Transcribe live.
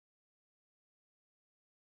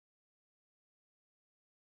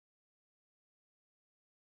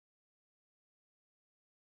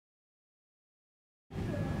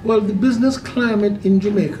Well, the business climate in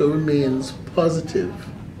Jamaica remains positive.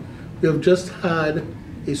 We have just had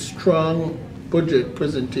a strong budget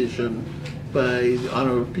presentation by the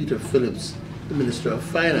Honorable Peter Phillips, the Minister of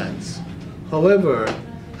Finance. However,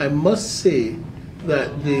 I must say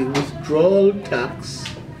that the withdrawal tax,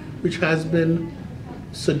 which has been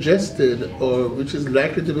suggested or which is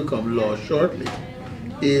likely to become law shortly,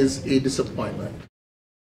 is a disappointment.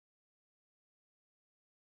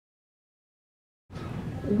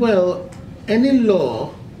 Well, any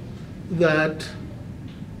law that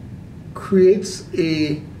creates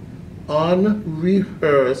a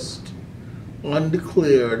unrehearsed,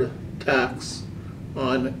 undeclared tax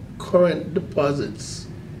on current deposits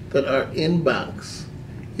that are in banks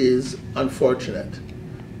is unfortunate,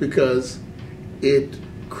 because it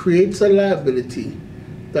creates a liability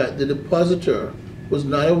that the depositor was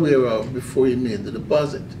not aware of before he made the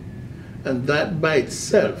deposit, and that by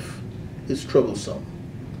itself is troublesome.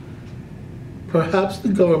 Perhaps the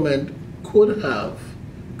government could have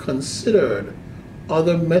considered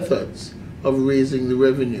other methods of raising the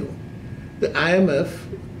revenue. The IMF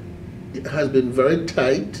has been very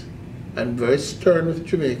tight and very stern with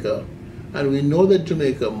Jamaica, and we know that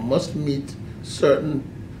Jamaica must meet certain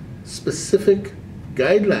specific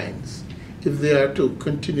guidelines if they are to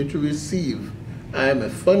continue to receive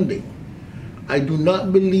IMF funding. I do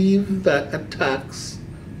not believe that a tax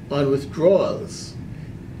on withdrawals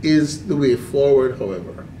is the way forward,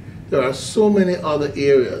 however. There are so many other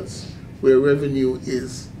areas where revenue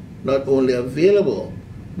is not only available,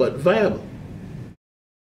 but viable.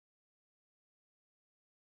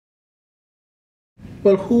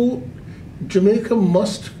 Well, Jamaica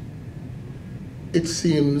must, it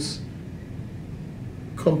seems,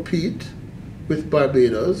 compete with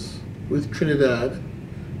Barbados, with Trinidad,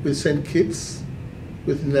 with St. Kitts,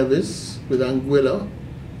 with Nevis, with Anguilla,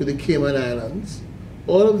 with the Cayman Islands.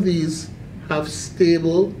 All of these have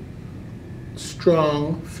stable,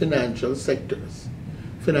 strong financial sectors.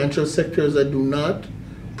 Financial sectors that do not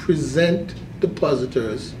present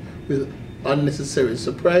depositors with unnecessary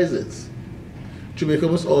surprises. Jamaica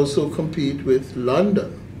must also compete with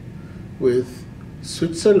London, with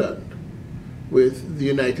Switzerland, with the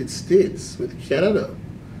United States, with Canada,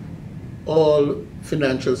 all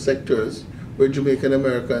financial sectors where Jamaican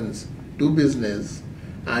Americans do business,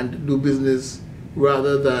 and do business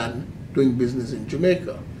rather than doing business in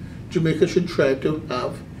Jamaica. Jamaica should try to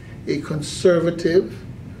have a conservative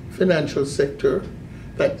financial sector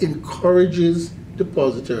that encourages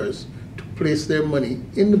depositors to place their money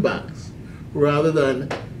in the banks rather than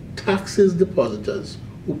taxes depositors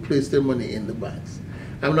who place their money in the banks.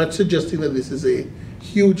 I'm not suggesting that this is a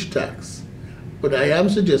huge tax, but I am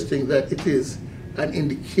suggesting that it is an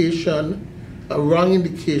indication, a wrong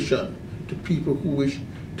indication to people who wish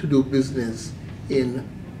to do business in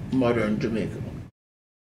modern Jamaica.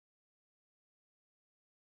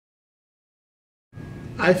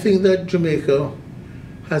 I think that Jamaica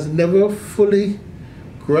has never fully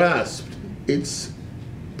grasped its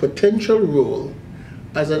potential role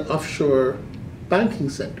as an offshore banking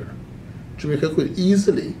center. Jamaica could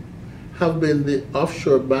easily have been the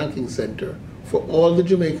offshore banking center for all the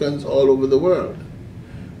Jamaicans all over the world.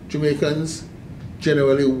 Jamaicans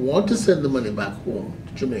generally want to send the money back home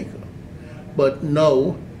to Jamaica, but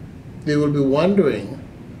now they will be wondering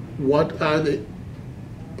what are the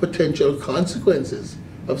potential consequences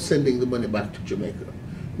of sending the money back to Jamaica.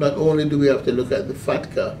 Not only do we have to look at the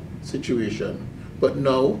FATCA situation, but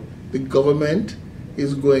now the government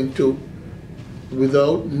is going to,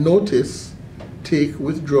 without notice, take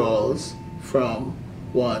withdrawals from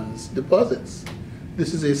one's deposits.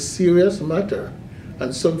 This is a serious matter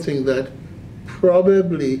and something that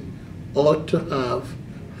probably ought to have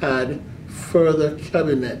had further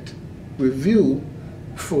cabinet review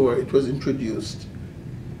before it was introduced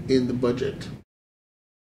in the budget.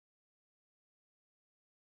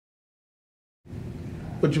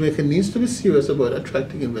 But Jamaica needs to be serious about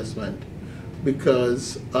attracting investment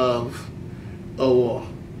because of our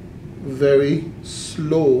very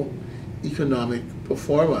slow economic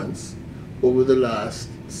performance over the last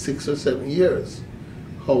 6 or 7 years.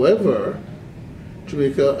 However,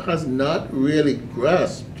 Jamaica has not really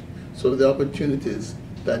grasped some of the opportunities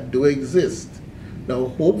that do exist. Now,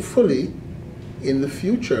 hopefully, in the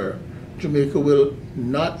future, Jamaica will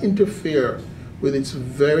not interfere with its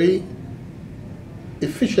very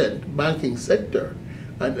efficient banking sector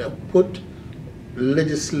and put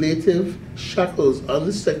legislative shackles on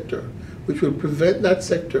the sector which will prevent that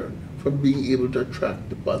sector from being able to attract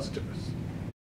depositors.